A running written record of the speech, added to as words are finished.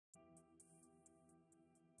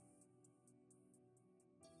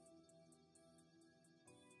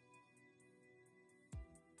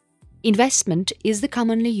Investment is the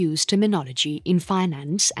commonly used terminology in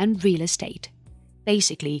finance and real estate.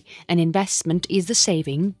 Basically, an investment is the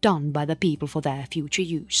saving done by the people for their future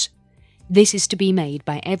use. This is to be made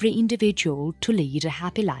by every individual to lead a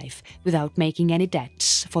happy life without making any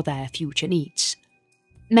debts for their future needs.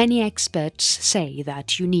 Many experts say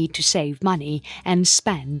that you need to save money and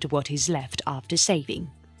spend what is left after saving.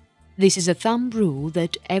 This is a thumb rule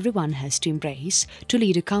that everyone has to embrace to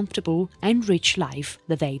lead a comfortable and rich life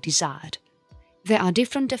that they desired. There are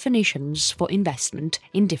different definitions for investment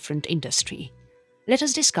in different industries. Let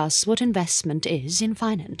us discuss what investment is in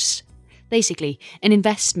finance. Basically, an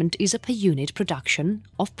investment is a per-unit production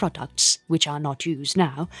of products which are not used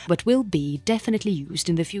now but will be definitely used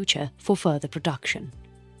in the future for further production.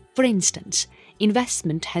 For instance,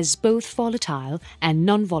 investment has both volatile and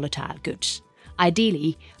non-volatile goods.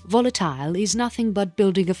 Ideally, volatile is nothing but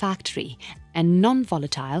building a factory, and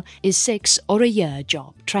non-volatile is 6 or a year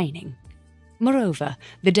job training. Moreover,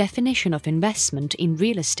 the definition of investment in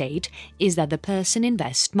real estate is that the person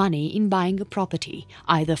invests money in buying a property,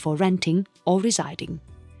 either for renting or residing.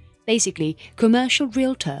 Basically, commercial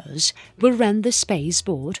realtors will rent the space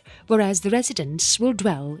bought, whereas the residents will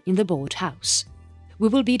dwell in the bought house. We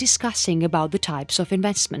will be discussing about the types of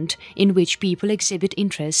investment in which people exhibit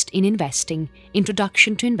interest in investing,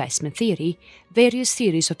 introduction to investment theory, various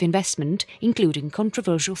theories of investment, including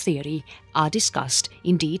controversial theory, are discussed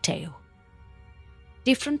in detail.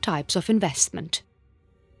 Different types of investment.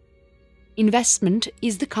 Investment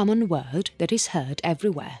is the common word that is heard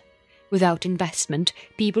everywhere. Without investment,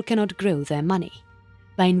 people cannot grow their money.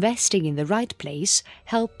 By investing in the right place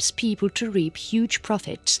helps people to reap huge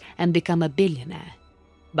profits and become a billionaire.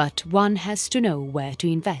 But one has to know where to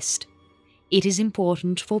invest. It is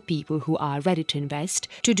important for people who are ready to invest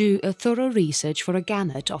to do a thorough research for a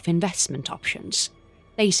gamut of investment options.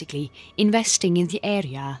 Basically, investing in the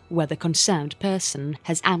area where the concerned person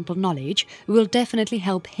has ample knowledge will definitely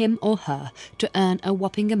help him or her to earn a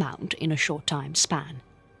whopping amount in a short time span.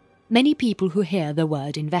 Many people who hear the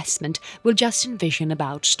word investment will just envision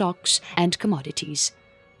about stocks and commodities.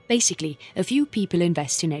 Basically, a few people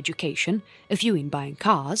invest in education, a few in buying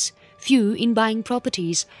cars, few in buying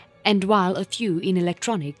properties, and while a few in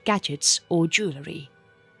electronic gadgets or jewellery.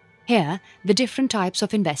 Here, the different types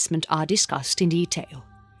of investment are discussed in detail,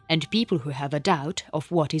 and people who have a doubt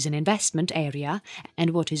of what is an investment area and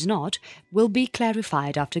what is not will be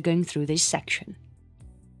clarified after going through this section.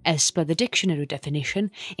 As per the dictionary definition,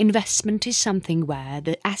 investment is something where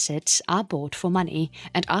the assets are bought for money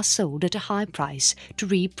and are sold at a high price to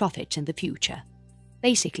reap profit in the future.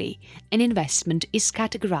 Basically, an investment is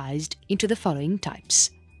categorized into the following types.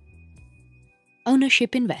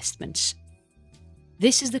 Ownership investments.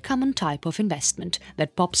 This is the common type of investment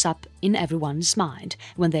that pops up in everyone's mind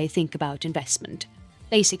when they think about investment.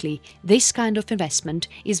 Basically, this kind of investment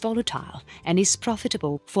is volatile and is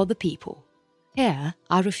profitable for the people. Here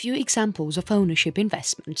are a few examples of ownership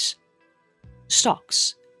investments.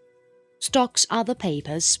 Stocks. Stocks are the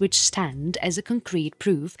papers which stand as a concrete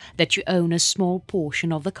proof that you own a small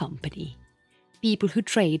portion of the company. People who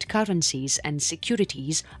trade currencies and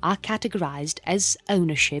securities are categorized as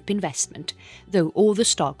ownership investment, though all the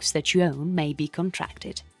stocks that you own may be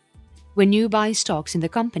contracted. When you buy stocks in the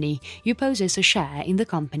company, you possess a share in the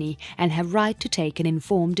company and have right to take an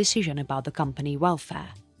informed decision about the company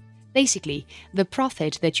welfare. Basically, the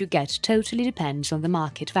profit that you get totally depends on the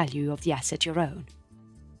market value of the asset you own.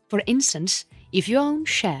 For instance, if you own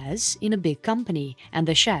shares in a big company and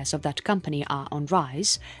the shares of that company are on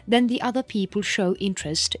rise, then the other people show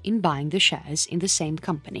interest in buying the shares in the same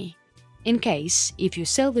company. In case, if you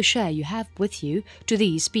sell the share you have with you to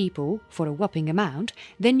these people for a whopping amount,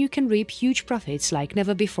 then you can reap huge profits like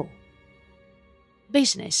never before.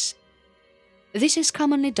 Business. This is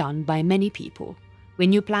commonly done by many people.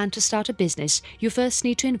 When you plan to start a business, you first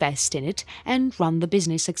need to invest in it and run the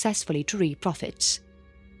business successfully to reap profits.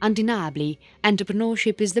 Undeniably,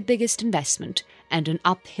 entrepreneurship is the biggest investment and an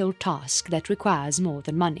uphill task that requires more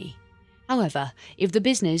than money. However, if the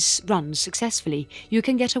business runs successfully, you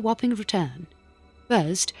can get a whopping return.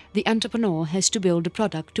 First, the entrepreneur has to build a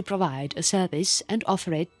product to provide a service and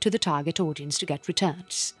offer it to the target audience to get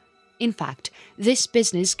returns. In fact, this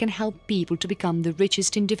business can help people to become the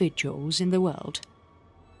richest individuals in the world.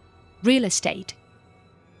 Real estate.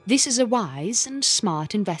 This is a wise and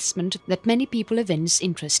smart investment that many people evince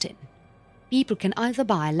interest in. People can either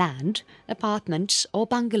buy land, apartments or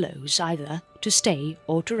bungalows either to stay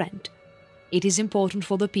or to rent. It is important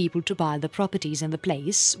for the people to buy the properties in the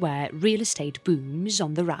place where real estate booms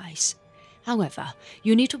on the rise. However,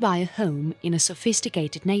 you need to buy a home in a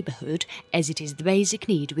sophisticated neighborhood as it is the basic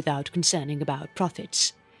need without concerning about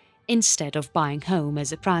profits. Instead of buying home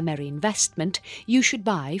as a primary investment, you should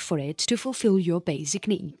buy for it to fulfill your basic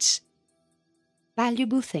needs.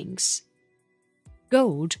 Valuable things.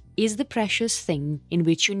 Gold is the precious thing in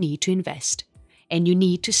which you need to invest, and you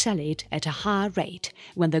need to sell it at a higher rate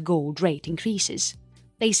when the gold rate increases.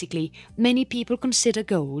 Basically, many people consider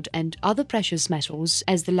gold and other precious metals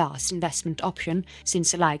as the last investment option,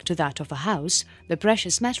 since alike to that of a house, the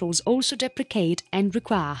precious metals also depreciate and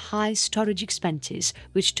require high storage expenses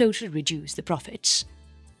which totally reduce the profits.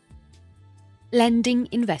 Lending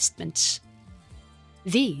investments.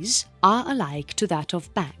 These are alike to that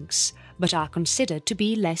of banks, but are considered to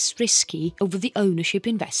be less risky over the ownership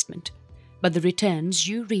investment. But the returns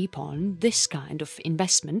you reap on this kind of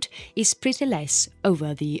investment is pretty less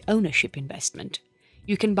over the ownership investment.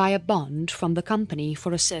 You can buy a bond from the company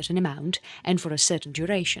for a certain amount and for a certain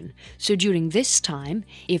duration, so during this time,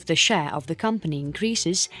 if the share of the company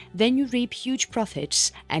increases, then you reap huge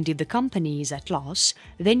profits, and if the company is at loss,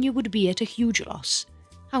 then you would be at a huge loss.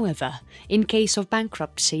 However, in case of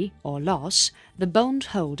bankruptcy or loss, the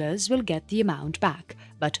bondholders will get the amount back,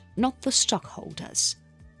 but not the stockholders.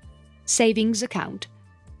 Savings account.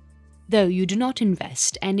 Though you do not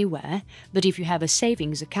invest anywhere, but if you have a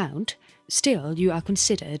savings account, still you are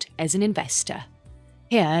considered as an investor.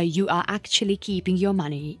 Here you are actually keeping your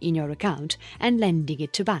money in your account and lending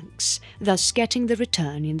it to banks, thus getting the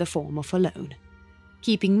return in the form of a loan.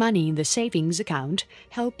 Keeping money in the savings account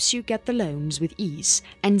helps you get the loans with ease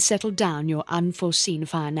and settle down your unforeseen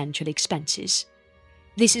financial expenses.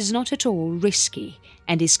 This is not at all risky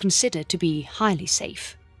and is considered to be highly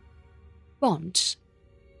safe. Bonds.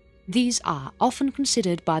 These are often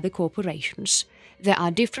considered by the corporations. There are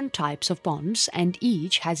different types of bonds and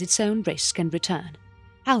each has its own risk and return.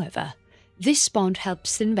 However, this bond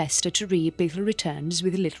helps the investor to reap little returns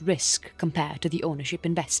with little risk compared to the ownership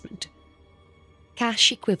investment.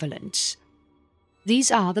 Cash equivalents. These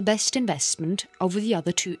are the best investment over the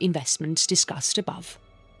other two investments discussed above.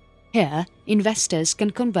 Here, investors can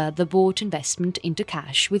convert the bought investment into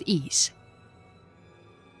cash with ease.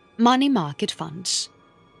 Money market funds.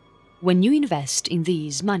 When you invest in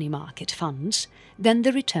these money market funds, then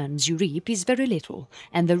the returns you reap is very little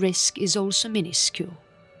and the risk is also minuscule.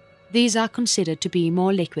 These are considered to be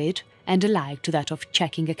more liquid and alike to that of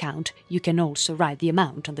checking account. You can also write the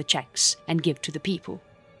amount on the checks and give to the people.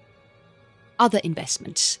 Other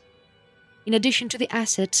investments. In addition to the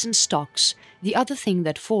assets and stocks, the other thing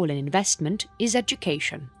that fall in investment is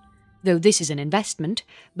education. Though this is an investment,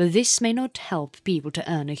 but this may not help people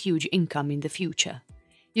to earn a huge income in the future.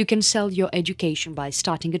 You can sell your education by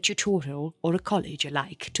starting a tutorial or a college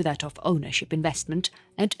alike to that of ownership investment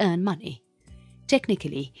and earn money.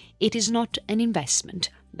 Technically, it is not an investment,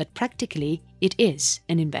 but practically it is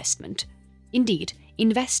an investment. Indeed,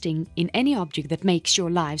 investing in any object that makes your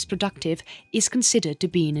lives productive is considered to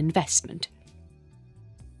be an investment.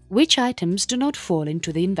 Which items do not fall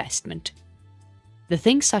into the investment? The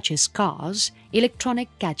things such as cars, electronic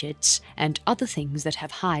gadgets, and other things that have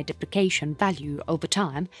high depreciation value over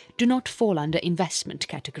time do not fall under investment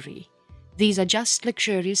category. These are just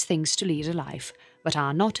luxurious things to lead a life, but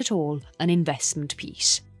are not at all an investment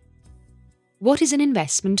piece. What is an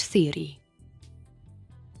investment theory?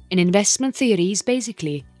 An investment theory is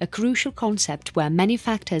basically a crucial concept where many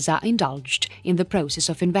factors are indulged in the process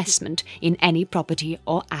of investment in any property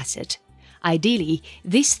or asset. Ideally,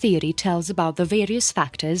 this theory tells about the various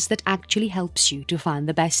factors that actually helps you to find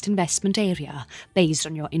the best investment area based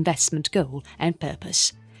on your investment goal and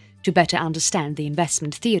purpose. To better understand the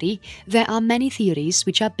investment theory, there are many theories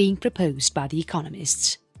which are being proposed by the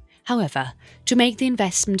economists. However, to make the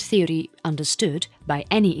investment theory understood by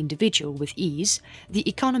any individual with ease, the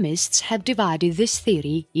economists have divided this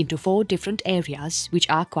theory into 4 different areas which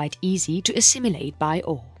are quite easy to assimilate by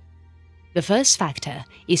all. The first factor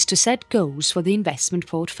is to set goals for the investment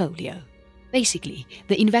portfolio. Basically,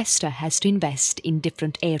 the investor has to invest in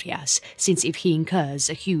different areas, since if he incurs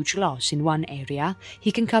a huge loss in one area,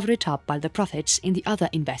 he can cover it up by the profits in the other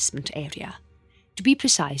investment area. To be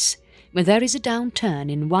precise, when there is a downturn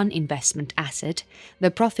in one investment asset,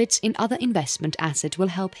 the profits in other investment asset will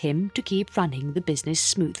help him to keep running the business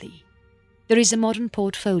smoothly. There is a modern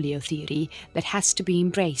portfolio theory that has to be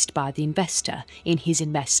embraced by the investor in his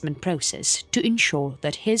investment process to ensure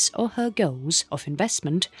that his or her goals of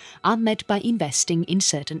investment are met by investing in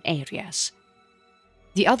certain areas.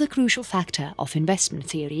 The other crucial factor of investment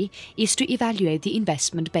theory is to evaluate the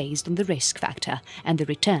investment based on the risk factor and the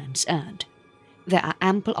returns earned. There are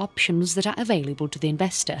ample options that are available to the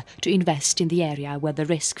investor to invest in the area where the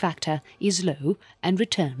risk factor is low and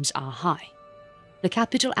returns are high. The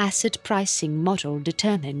capital asset pricing model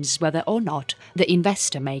determines whether or not the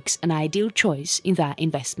investor makes an ideal choice in their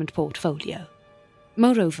investment portfolio.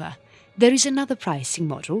 Moreover, there is another pricing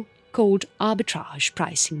model called arbitrage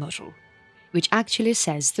pricing model, which actually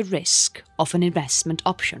assesses the risk of an investment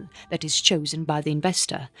option that is chosen by the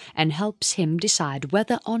investor and helps him decide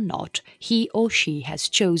whether or not he or she has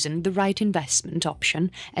chosen the right investment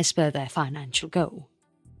option as per their financial goal.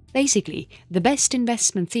 Basically, the best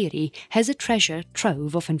investment theory has a treasure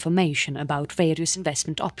trove of information about various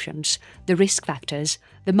investment options, the risk factors,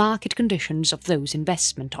 the market conditions of those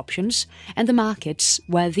investment options, and the markets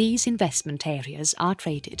where these investment areas are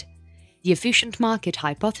traded. The efficient market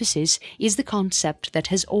hypothesis is the concept that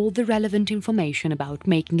has all the relevant information about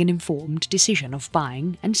making an informed decision of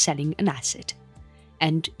buying and selling an asset.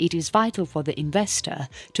 And it is vital for the investor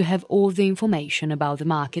to have all the information about the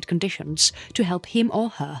market conditions to help him or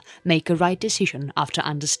her make a right decision after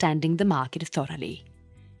understanding the market thoroughly.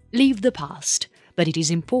 Leave the past, but it is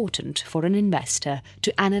important for an investor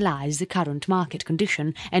to analyze the current market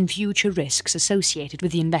condition and future risks associated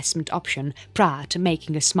with the investment option prior to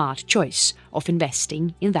making a smart choice of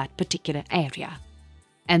investing in that particular area.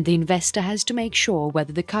 And the investor has to make sure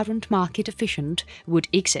whether the current market efficient would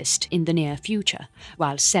exist in the near future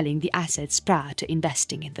while selling the assets prior to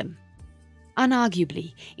investing in them.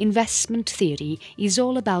 Unarguably, investment theory is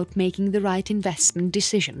all about making the right investment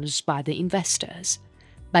decisions by the investors.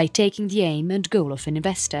 By taking the aim and goal of an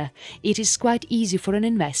investor, it is quite easy for an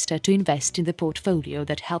investor to invest in the portfolio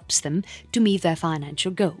that helps them to meet their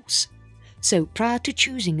financial goals. So prior to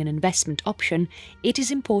choosing an investment option, it is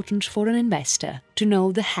important for an investor to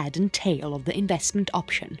know the head and tail of the investment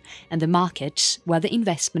option and the markets where the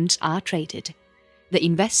investments are traded. The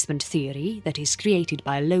investment theory that is created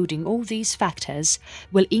by loading all these factors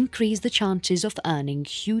will increase the chances of earning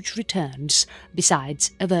huge returns, besides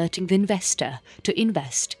averting the investor to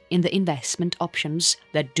invest in the investment options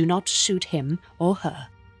that do not suit him or her.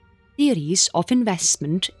 Theories of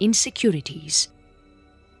investment in securities.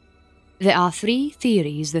 There are 3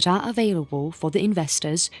 theories that are available for the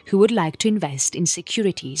investors who would like to invest in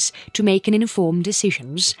securities to make an informed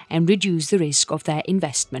decisions and reduce the risk of their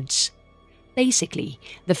investments. Basically,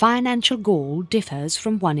 the financial goal differs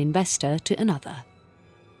from one investor to another.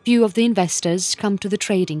 Few of the investors come to the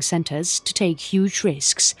trading centers to take huge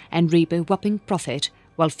risks and reap a whopping profit,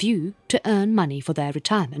 while few to earn money for their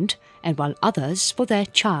retirement and while others for their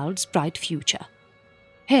child's bright future.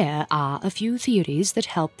 Here are a few theories that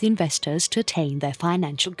help the investors to attain their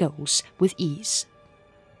financial goals with ease.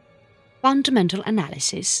 Fundamental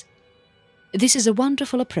analysis. This is a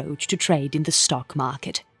wonderful approach to trade in the stock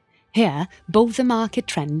market. Here, both the market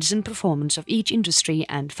trends and performance of each industry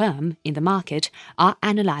and firm in the market are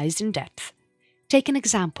analyzed in depth. Take an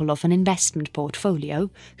example of an investment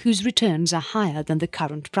portfolio whose returns are higher than the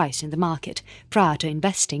current price in the market. Prior to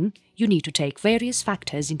investing, you need to take various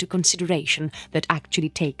factors into consideration that actually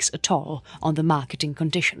takes a toll on the marketing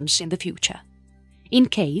conditions in the future. In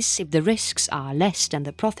case if the risks are less than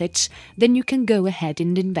the profits, then you can go ahead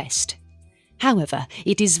and invest. However,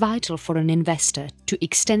 it is vital for an investor to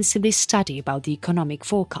extensively study about the economic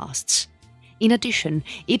forecasts. In addition,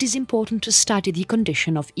 it is important to study the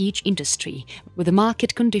condition of each industry, where the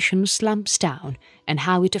market condition slumps down and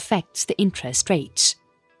how it affects the interest rates.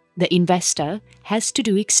 The investor has to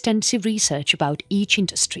do extensive research about each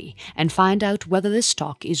industry and find out whether the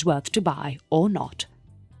stock is worth to buy or not.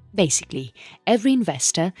 Basically, every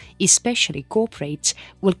investor, especially corporates,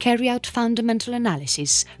 will carry out fundamental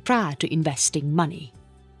analysis prior to investing money.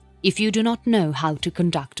 If you do not know how to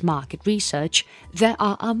conduct market research, there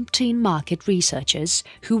are umpteen market researchers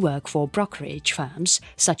who work for brokerage firms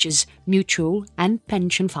such as mutual and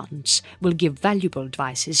pension funds will give valuable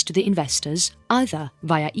advices to the investors either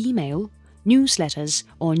via email, newsletters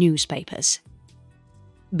or newspapers.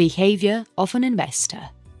 Behavior of an investor.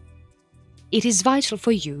 It is vital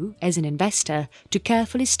for you, as an investor, to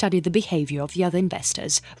carefully study the behavior of the other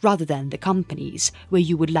investors rather than the companies where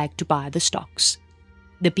you would like to buy the stocks.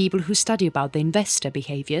 The people who study about the investor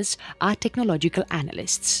behaviors are technological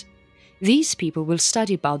analysts. These people will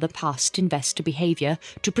study about the past investor behavior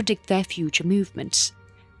to predict their future movements.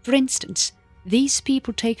 For instance, these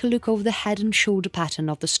people take a look over the head and shoulder pattern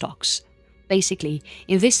of the stocks. Basically,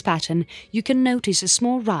 in this pattern, you can notice a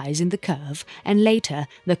small rise in the curve and later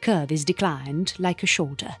the curve is declined like a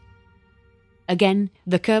shoulder. Again,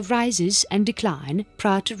 the curve rises and declines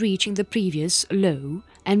prior to reaching the previous low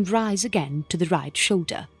and rise again to the right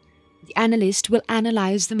shoulder. The analyst will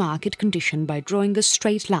analyze the market condition by drawing a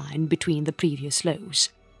straight line between the previous lows.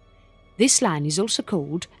 This line is also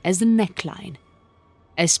called as the neckline.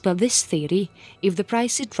 As per this theory, if the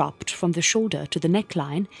price is dropped from the shoulder to the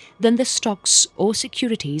neckline, then the stocks or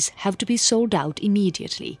securities have to be sold out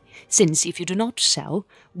immediately, since if you do not sell,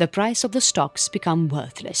 the price of the stocks become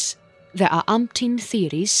worthless. There are umpteen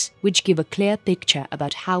theories which give a clear picture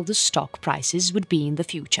about how the stock prices would be in the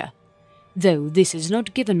future, though this is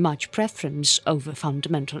not given much preference over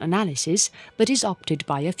fundamental analysis, but is opted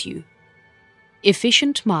by a few.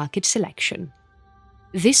 Efficient market selection.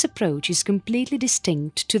 This approach is completely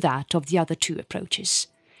distinct to that of the other two approaches.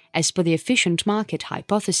 As per the efficient market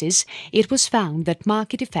hypothesis, it was found that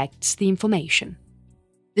market affects the information.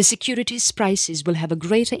 The securities prices will have a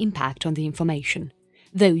greater impact on the information,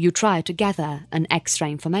 though you try to gather an extra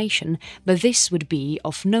information, but this would be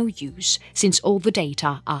of no use since all the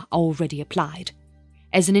data are already applied.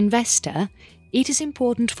 As an investor, it is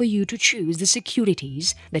important for you to choose the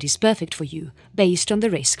securities that is perfect for you based on the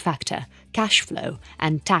risk factor, cash flow,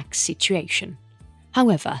 and tax situation.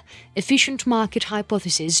 However, efficient market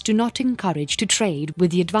hypotheses do not encourage to trade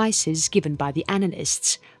with the advices given by the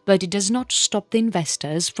analysts, but it does not stop the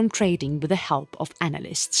investors from trading with the help of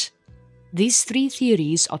analysts. These three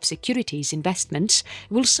theories of securities investments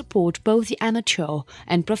will support both the amateur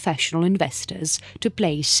and professional investors to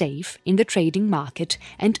play safe in the trading market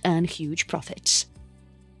and earn huge profits.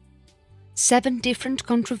 7 different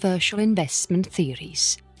controversial investment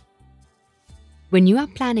theories. When you are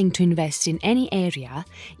planning to invest in any area,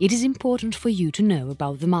 it is important for you to know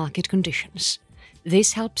about the market conditions.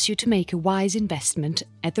 This helps you to make a wise investment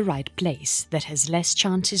at the right place that has less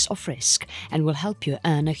chances of risk and will help you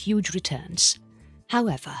earn a huge returns.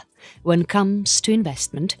 However, when it comes to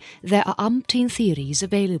investment, there are umpteen theories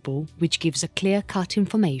available which gives a clear-cut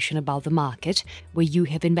information about the market where you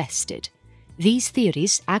have invested. These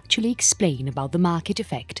theories actually explain about the market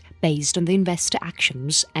effect based on the investor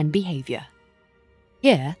actions and behavior.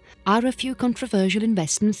 Here are a few controversial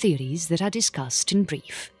investment theories that are discussed in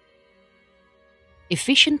brief.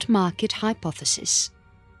 Efficient market hypothesis.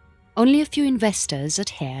 Only a few investors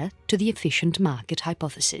adhere to the efficient market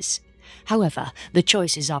hypothesis. However, the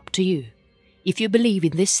choice is up to you. If you believe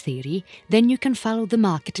in this theory, then you can follow the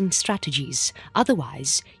marketing strategies.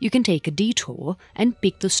 Otherwise, you can take a detour and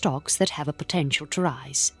pick the stocks that have a potential to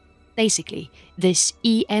rise. Basically, this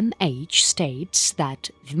EMH states that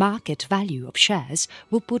the market value of shares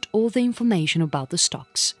will put all the information about the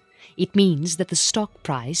stocks. It means that the stock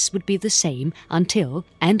price would be the same until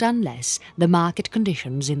and unless the market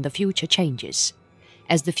conditions in the future changes.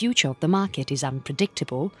 As the future of the market is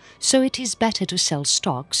unpredictable, so it is better to sell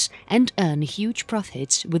stocks and earn huge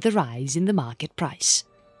profits with the rise in the market price.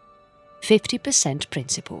 50%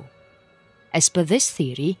 principle. As per this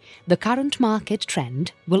theory, the current market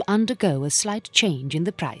trend will undergo a slight change in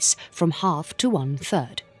the price from half to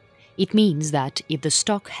 1/3. It means that if the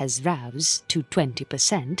stock has rose to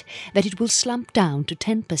 20%, that it will slump down to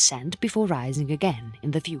 10% before rising again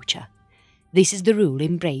in the future. This is the rule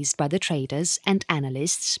embraced by the traders and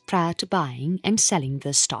analysts prior to buying and selling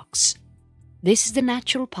the stocks. This is the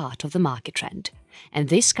natural part of the market trend, and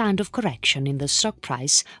this kind of correction in the stock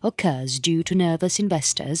price occurs due to nervous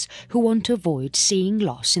investors who want to avoid seeing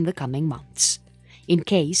loss in the coming months. In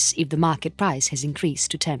case if the market price has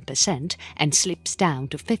increased to 10% and slips down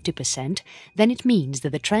to 50%, then it means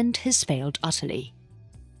that the trend has failed utterly.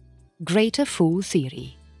 Greater fool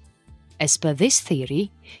theory. As per this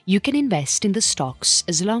theory, you can invest in the stocks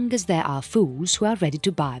as long as there are fools who are ready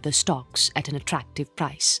to buy the stocks at an attractive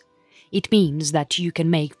price. It means that you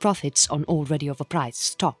can make profits on already overpriced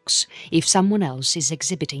stocks if someone else is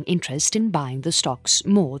exhibiting interest in buying the stocks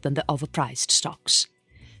more than the overpriced stocks.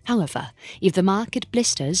 However, if the market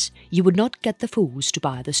blisters, you would not get the fools to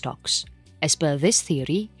buy the stocks. As per this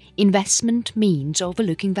theory, investment means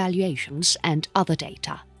overlooking valuations and other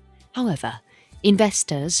data. However,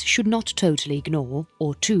 investors should not totally ignore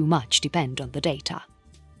or too much depend on the data.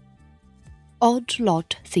 Odd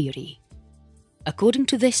lot theory. According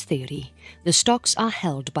to this theory, the stocks are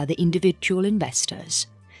held by the individual investors.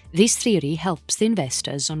 This theory helps the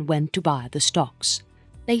investors on when to buy the stocks.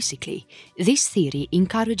 Basically, this theory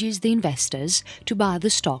encourages the investors to buy the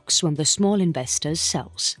stocks when the small investors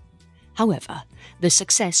sells. However, the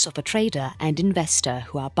success of a trader and investor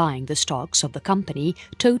who are buying the stocks of the company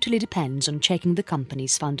totally depends on checking the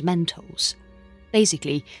company's fundamentals.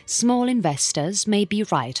 Basically, small investors may be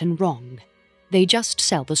right and wrong. They just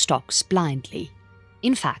sell the stocks blindly.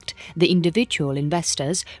 In fact, the individual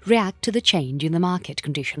investors react to the change in the market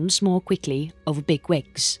conditions more quickly over big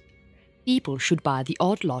wigs. People should buy the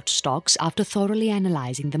odd lot stocks after thoroughly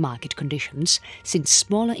analyzing the market conditions, since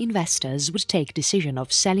smaller investors would take decision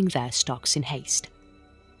of selling their stocks in haste.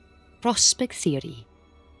 Prospect theory.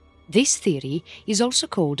 This theory is also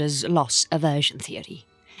called as loss aversion theory.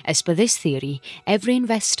 As per this theory, every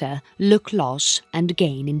investor look loss and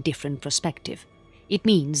gain in different perspective. It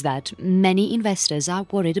means that many investors are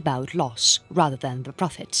worried about loss rather than the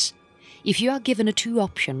profits. If you are given two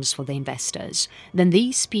options for the investors, then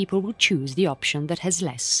these people will choose the option that has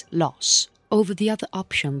less loss over the other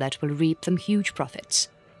option that will reap them huge profits.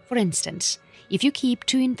 For instance, if you keep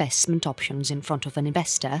two investment options in front of an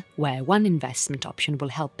investor, where one investment option will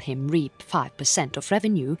help him reap 5% of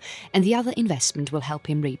revenue and the other investment will help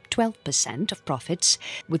him reap 12% of profits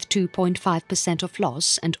with 2.5% of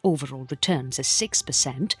loss and overall returns as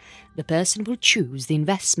 6%, the person will choose the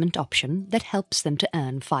investment option that helps them to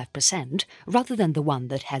earn 5% rather than the one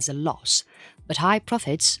that has a loss, but high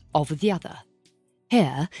profits over the other.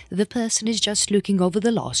 Here, the person is just looking over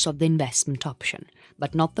the loss of the investment option,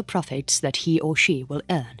 but not the profits that he or she will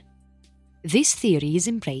earn. This theory is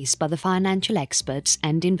embraced by the financial experts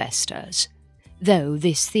and investors. Though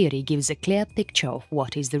this theory gives a clear picture of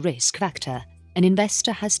what is the risk factor an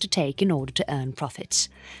investor has to take in order to earn profits,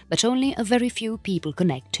 but only a very few people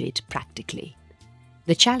connect to it practically.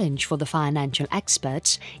 The challenge for the financial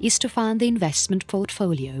experts is to find the investment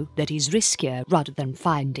portfolio that is riskier rather than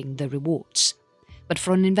finding the rewards. But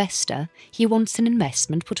for an investor, he wants an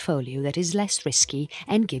investment portfolio that is less risky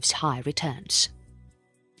and gives high returns.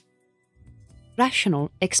 Rational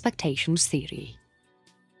expectations theory.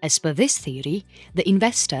 As per this theory, the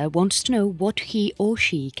investor wants to know what he or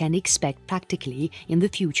she can expect practically in the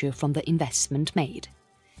future from the investment made.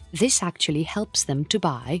 This actually helps them to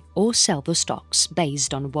buy or sell the stocks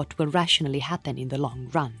based on what will rationally happen in the long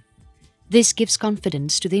run. This gives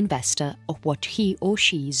confidence to the investor of what he or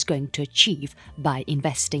she is going to achieve by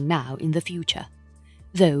investing now in the future.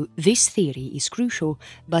 Though this theory is crucial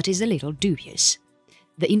but is a little dubious.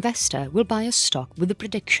 The investor will buy a stock with the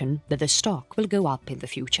prediction that the stock will go up in the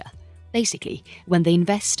future. Basically, when the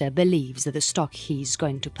investor believes that the stock he is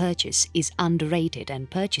going to purchase is underrated and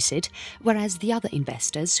purchase it, whereas the other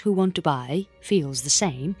investors who want to buy feels the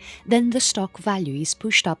same, then the stock value is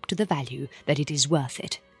pushed up to the value that it is worth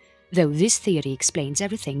it. Though this theory explains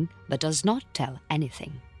everything but does not tell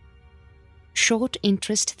anything. Short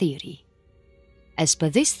interest theory. As per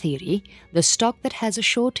this theory, the stock that has a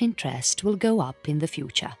short interest will go up in the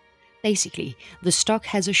future. Basically, the stock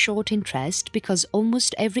has a short interest because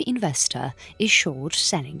almost every investor is short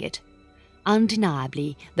selling it.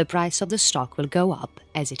 Undeniably, the price of the stock will go up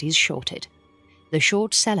as it is shorted. The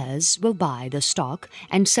short sellers will buy the stock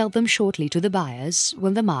and sell them shortly to the buyers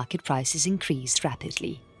when the market price is increased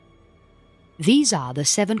rapidly. These are the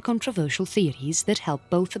 7 controversial theories that help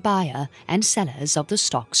both the buyer and sellers of the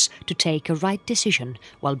stocks to take a right decision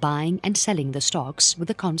while buying and selling the stocks with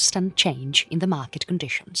a constant change in the market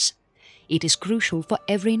conditions. It is crucial for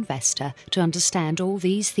every investor to understand all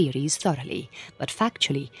these theories thoroughly, but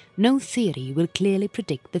factually, no theory will clearly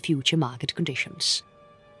predict the future market conditions.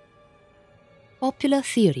 Popular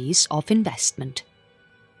theories of investment.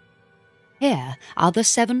 Here are the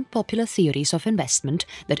 7 popular theories of investment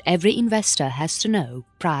that every investor has to know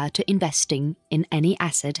prior to investing in any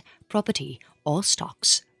asset, property, or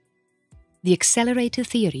stocks. The accelerator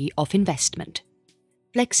theory of investment.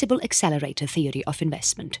 Flexible accelerator theory of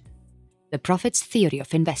investment. The profits theory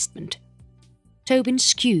of investment. Tobin's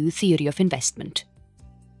skew theory of investment.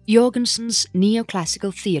 Jorgensen's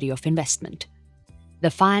neoclassical theory of investment. The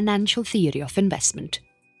financial theory of investment.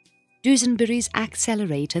 Duesenberry's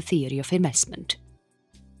accelerator theory of investment.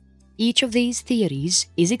 Each of these theories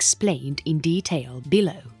is explained in detail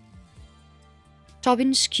below.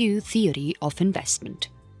 Tobin's skew theory of investment.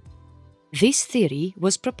 This theory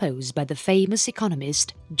was proposed by the famous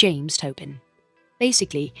economist James Tobin.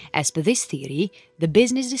 Basically, as per this theory, the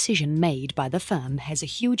business decision made by the firm has a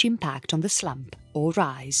huge impact on the slump or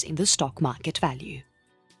rise in the stock market value.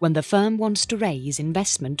 When the firm wants to raise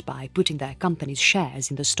investment by putting their company's shares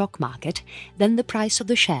in the stock market, then the price of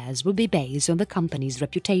the shares will be based on the company's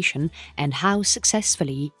reputation and how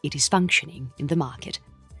successfully it is functioning in the market.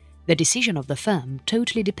 The decision of the firm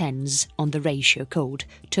totally depends on the ratio called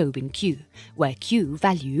Tobin Q, where Q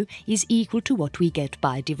value is equal to what we get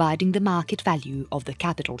by dividing the market value of the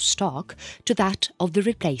capital stock to that of the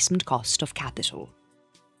replacement cost of capital.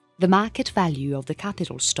 The market value of the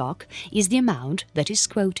capital stock is the amount that is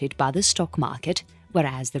quoted by the stock market,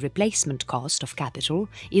 whereas the replacement cost of capital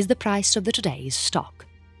is the price of the today's stock.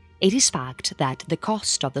 It is fact that the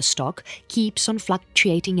cost of the stock keeps on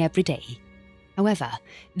fluctuating every day. However,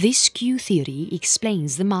 this skew theory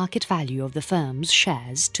explains the market value of the firm's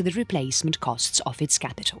shares to the replacement costs of its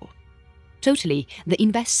capital. Totally, the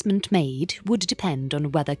investment made would depend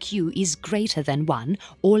on whether Q is greater than 1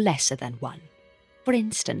 or lesser than 1. For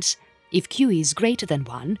instance, if Q is greater than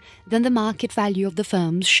 1, then the market value of the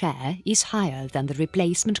firm's share is higher than the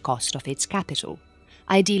replacement cost of its capital.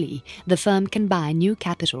 Ideally, the firm can buy new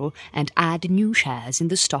capital and add new shares in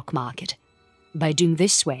the stock market. By doing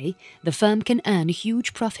this way, the firm can earn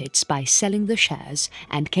huge profits by selling the shares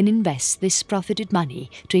and can invest this profited money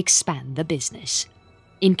to expand the business.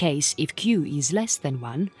 In case if Q is less than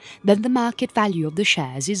 1, then the market value of the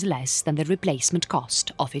shares is less than the replacement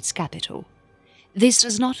cost of its capital. This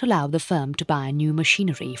does not allow the firm to buy new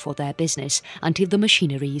machinery for their business until the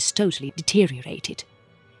machinery is totally deteriorated.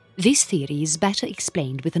 This theory is better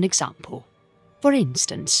explained with an example. For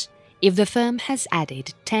instance, if the firm has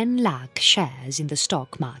added 10 lakh shares in the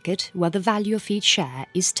stock market where the value of each share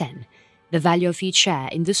is 10, the value of each share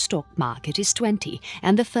in the stock market is 20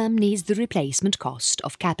 and the firm needs the replacement cost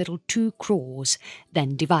of capital 2 crores,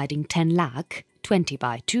 then dividing 10 lakh, 20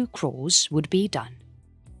 by 2 crores would be done.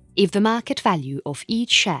 If the market value of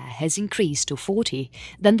each share has increased to 40,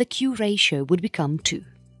 then the Q ratio would become 2.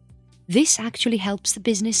 This actually helps the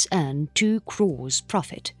business earn 2 crores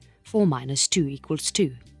profit. 4 minus 2 equals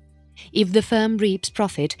 2. If the firm reaps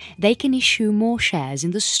profit, they can issue more shares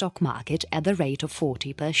in the stock market at the rate of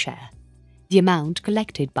 40 per share. The amount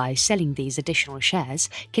collected by selling these additional shares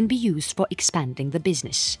can be used for expanding the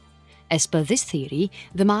business. As per this theory,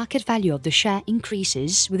 the market value of the share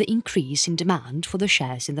increases with the increase in demand for the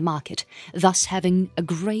shares in the market, thus having a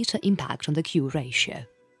greater impact on the Q ratio.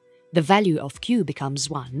 The value of Q becomes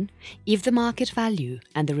 1 if the market value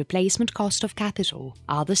and the replacement cost of capital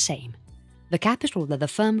are the same. The capital that the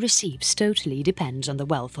firm receives totally depends on the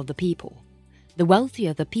wealth of the people. The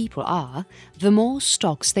wealthier the people are, the more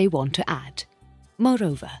stocks they want to add.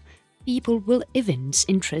 Moreover, people will evince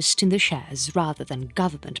interest in the shares rather than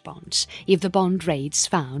government bonds if the bond rates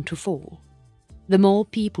found to fall. The more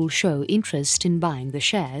people show interest in buying the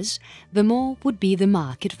shares, the more would be the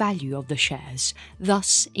market value of the shares,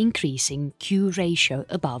 thus increasing Q ratio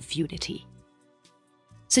above unity.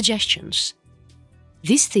 Suggestions.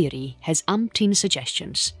 This theory has umpteen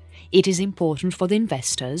suggestions. It is important for the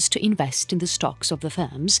investors to invest in the stocks of the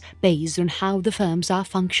firms based on how the firms are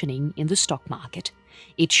functioning in the stock market.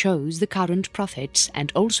 It shows the current profits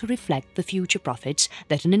and also reflects the future profits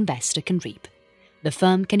that an investor can reap. The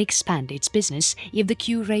firm can expand its business if the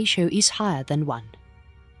Q ratio is higher than 1.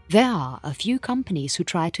 There are a few companies who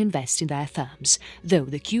try to invest in their firms, though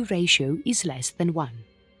the Q ratio is less than 1.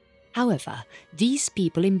 However, these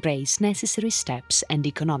people embrace necessary steps and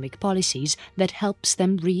economic policies that helps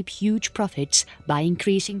them reap huge profits by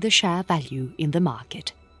increasing the share value in the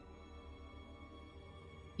market.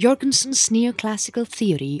 Jorgensen's neoclassical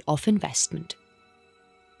theory of investment.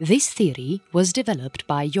 This theory was developed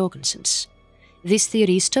by Jorgensen's. This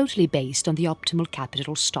theory is totally based on the optimal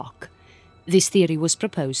capital stock. This theory was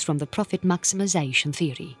proposed from the profit maximization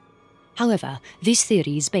theory. However, this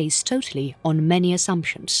theory is based totally on many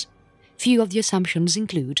assumptions. Few of the assumptions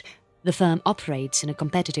include the firm operates in a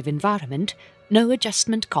competitive environment, no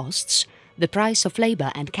adjustment costs, the price of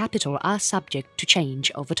labor and capital are subject to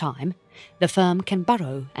change over time, the firm can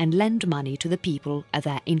borrow and lend money to the people at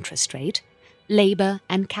their interest rate, labor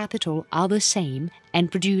and capital are the same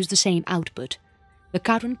and produce the same output. The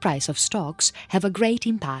current price of stocks have a great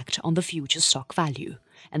impact on the future stock value,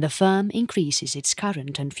 and the firm increases its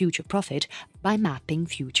current and future profit by mapping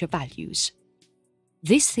future values.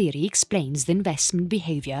 This theory explains the investment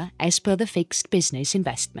behavior as per the fixed business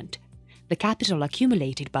investment. The capital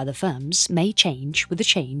accumulated by the firms may change with the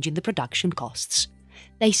change in the production costs.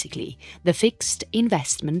 Basically, the fixed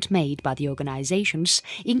investment made by the organizations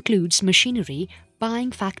includes machinery,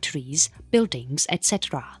 buying factories, buildings,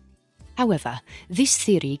 etc. However, this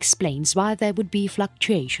theory explains why there would be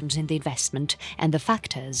fluctuations in the investment and the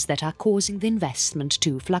factors that are causing the investment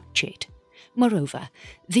to fluctuate. Moreover,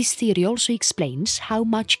 this theory also explains how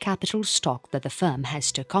much capital stock that the firm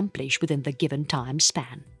has to accomplish within the given time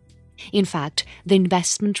span. In fact, the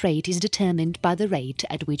investment rate is determined by the rate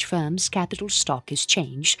at which firm's capital stock is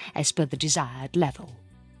changed as per the desired level.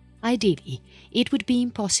 Ideally, it would be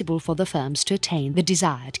impossible for the firms to attain the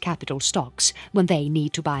desired capital stocks when they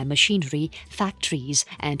need to buy machinery, factories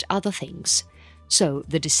and other things, so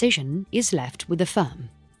the decision is left with the firm.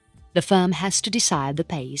 The firm has to decide the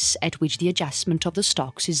pace at which the adjustment of the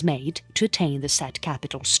stocks is made to attain the said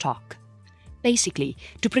capital stock. Basically,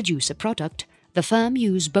 to produce a product, the firm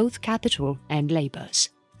uses both capital and labours.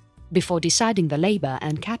 Before deciding the labour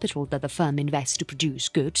and capital that the firm invests to produce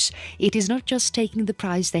goods, it is not just taking the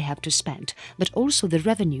price they have to spend, but also the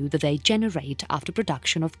revenue that they generate after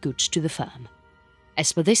production of goods to the firm.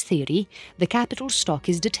 As per this theory, the capital stock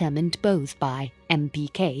is determined both by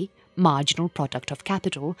MPK, marginal product of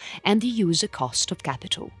capital, and the user cost of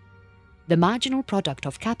capital. The marginal product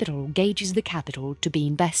of capital gauges the capital to be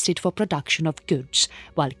invested for production of goods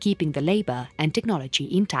while keeping the labour and technology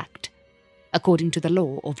intact. According to the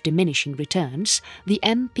law of diminishing returns, the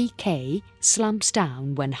MPK slumps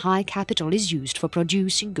down when high capital is used for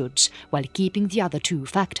producing goods while keeping the other two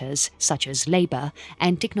factors, such as labour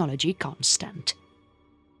and technology, constant.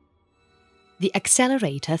 The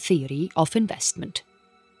accelerator theory of investment.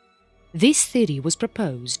 This theory was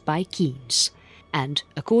proposed by Keynes, and,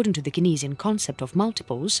 according to the Keynesian concept of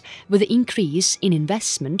multiples, with the increase in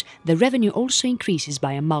investment, the revenue also increases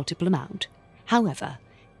by a multiple amount. However,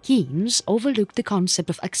 Keynes overlooked the concept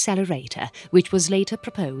of accelerator, which was later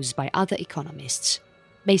proposed by other economists.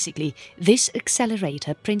 Basically, this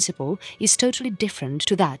accelerator principle is totally different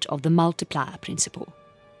to that of the multiplier principle.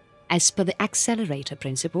 As per the accelerator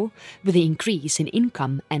principle, with the increase in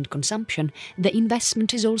income and consumption, the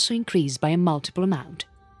investment is also increased by a multiple amount.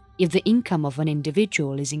 If the income of an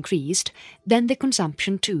individual is increased, then the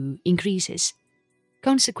consumption too increases.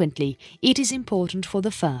 Consequently, it is important for the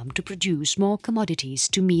firm to produce more commodities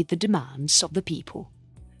to meet the demands of the people.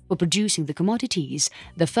 For producing the commodities,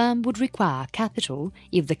 the firm would require capital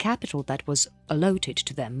if the capital that was allotted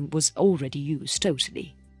to them was already used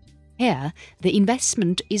totally. Here, the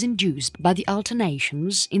investment is induced by the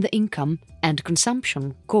alternations in the income and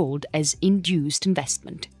consumption called as induced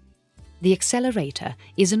investment. The accelerator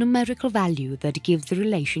is a numerical value that gives the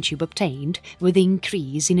relationship obtained with the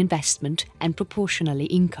increase in investment and proportionally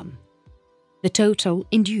income. The total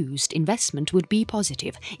induced investment would be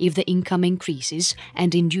positive if the income increases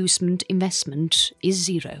and inducement investment is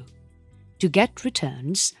zero. To get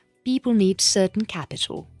returns, people need certain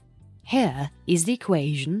capital. Here is the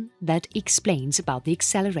equation that explains about the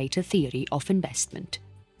accelerator theory of investment.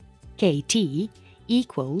 KT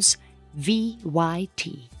equals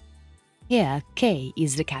VYT. Here, K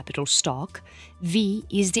is the capital stock, V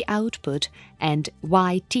is the output, and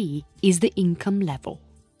YT is the income level.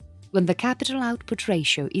 When the capital output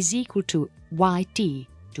ratio is equal to YT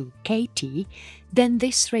to KT, then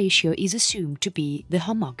this ratio is assumed to be the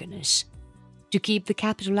homogeneous. To keep the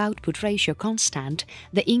capital output ratio constant,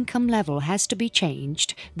 the income level has to be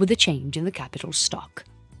changed with the change in the capital stock.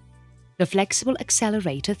 The flexible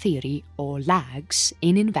accelerator theory, or lags,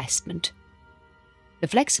 in investment. The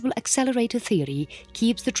flexible accelerator theory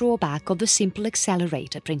keeps the drawback of the simple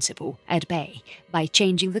accelerator principle at bay by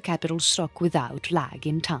changing the capital stock without lag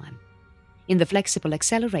in time. In the flexible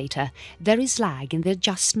accelerator, there is lag in the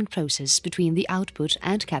adjustment process between the output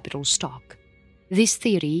and capital stock. This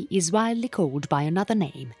theory is widely called by another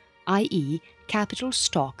name, i.e. capital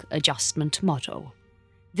stock adjustment model.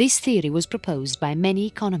 This theory was proposed by many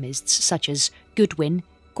economists such as Goodwin,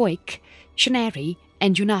 Coik, Shineri,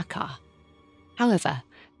 and Junaka. However,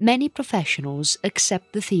 many professionals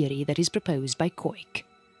accept the theory that is proposed by Coik.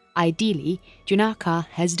 Ideally, Junaka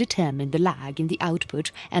has determined the lag in the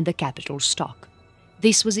output and the capital stock.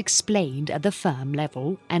 This was explained at the firm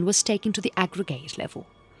level and was taken to the aggregate level.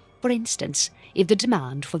 For instance, if the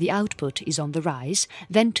demand for the output is on the rise,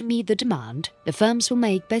 then to meet the demand, the firms will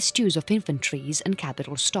make best use of inventories and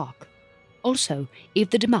capital stock. Also, if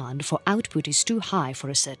the demand for output is too high for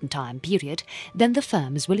a certain time period, then the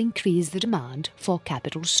firms will increase the demand for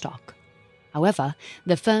capital stock. However,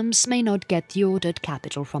 the firms may not get the ordered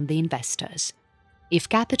capital from the investors. If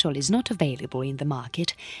capital is not available in the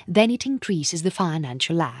market, then it increases the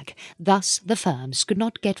financial lag, thus the firms could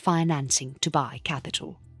not get financing to buy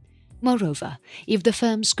capital. Moreover, if the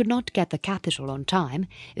firms could not get the capital on time,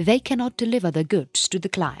 they cannot deliver the goods to the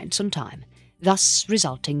clients on time, thus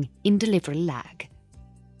resulting in delivery lag.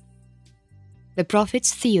 The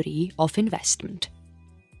profits theory of investment.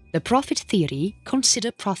 The profit theory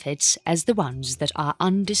considers profits as the ones that are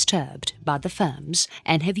undisturbed by the firms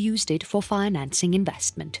and have used it for financing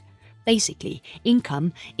investment. Basically,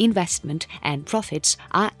 income, investment and profits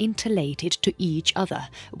are interrelated to each other,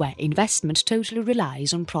 where investment totally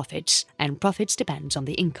relies on profits and profits depends on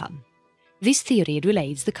the income. This theory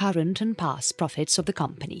relates the current and past profits of the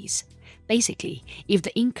companies. Basically, if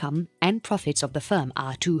the income and profits of the firm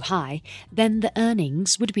are too high, then the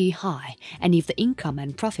earnings would be high, and if the income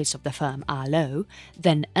and profits of the firm are low,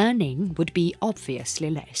 then earning would be obviously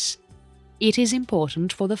less. It is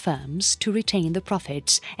important for the firms to retain the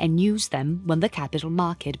profits and use them when the capital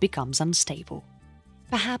market becomes unstable.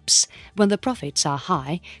 Perhaps when the profits are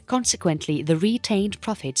high, consequently the retained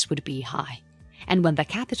profits would be high, and when the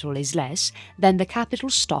capital is less, then the capital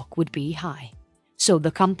stock would be high. So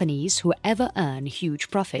the companies who ever earn huge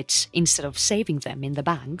profits, instead of saving them in the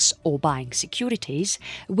banks or buying securities,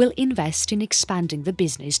 will invest in expanding the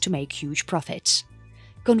business to make huge profits.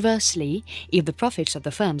 Conversely, if the profits of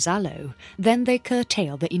the firms are low, then they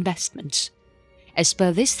curtail the investments. As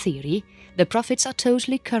per this theory, the profits are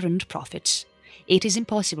totally current profits. It is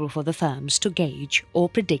impossible for the firms to gauge or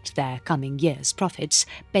predict their coming year's profits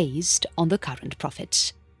based on the current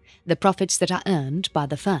profits. The profits that are earned by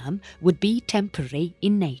the firm would be temporary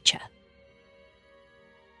in nature.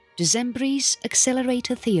 Dusenbery's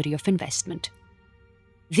accelerator theory of investment.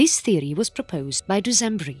 This theory was proposed by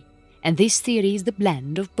Dusenbery, and this theory is the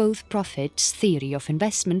blend of both Profit's theory of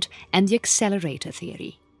investment and the accelerator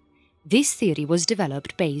theory. This theory was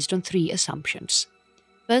developed based on three assumptions.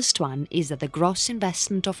 First one is that the gross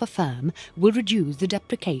investment of a firm will reduce the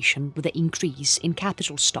depreciation with the increase in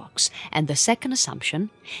capital stocks, and the second assumption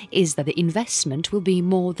is that the investment will be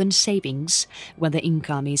more than savings when the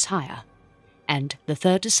income is higher. And the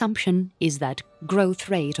third assumption is that growth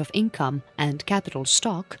rate of income and capital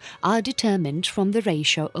stock are determined from the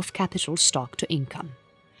ratio of capital stock to income.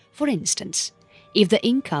 For instance, if the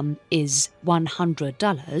income is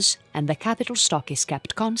 $100 and the capital stock is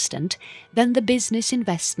kept constant, then the business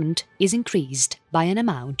investment is increased by an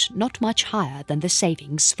amount not much higher than the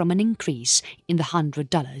savings from an increase in the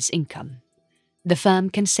 $100 income. The firm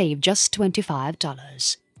can save just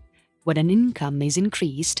 $25. When an income is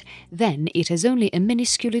increased, then it has only a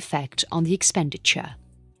minuscule effect on the expenditure.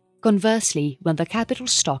 Conversely, when the capital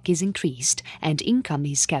stock is increased and income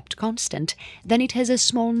is kept constant, then it has a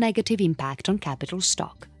small negative impact on capital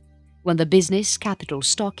stock. When the business capital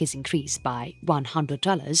stock is increased by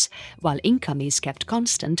 $100, while income is kept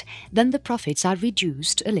constant, then the profits are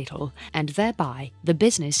reduced a little and thereby the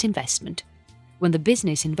business investment. When the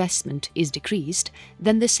business investment is decreased,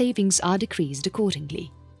 then the savings are decreased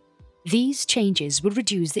accordingly. These changes will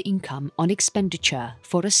reduce the income on expenditure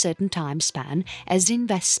for a certain time span as the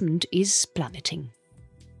investment is plummeting.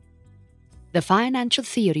 The financial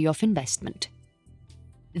theory of investment.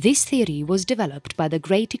 This theory was developed by the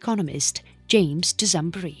great economist James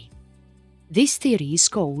Dusenbery. This theory is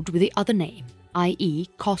called with the other name, i.e.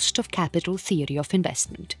 cost of capital theory of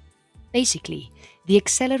investment. Basically, the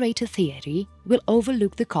accelerator theory will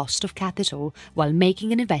overlook the cost of capital while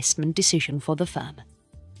making an investment decision for the firm.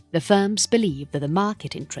 The firms believe that the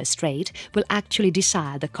market interest rate will actually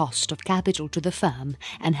decide the cost of capital to the firm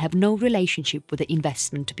and have no relationship with the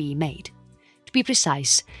investment to be made. To be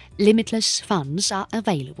precise, limitless funds are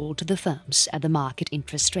available to the firms at the market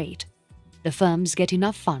interest rate. The firms get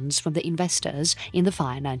enough funds from the investors in the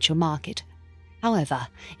financial market. However,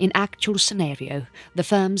 in actual scenario, the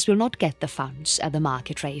firms will not get the funds at the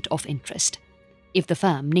market rate of interest. If the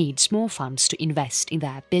firm needs more funds to invest in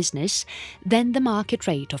their business, then the market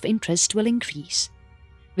rate of interest will increase.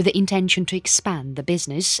 With the intention to expand the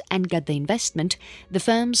business and get the investment, the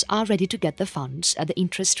firms are ready to get the funds at the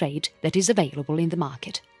interest rate that is available in the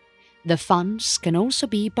market. The funds can also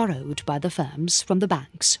be borrowed by the firms from the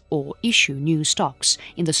banks or issue new stocks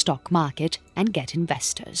in the stock market and get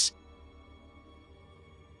investors.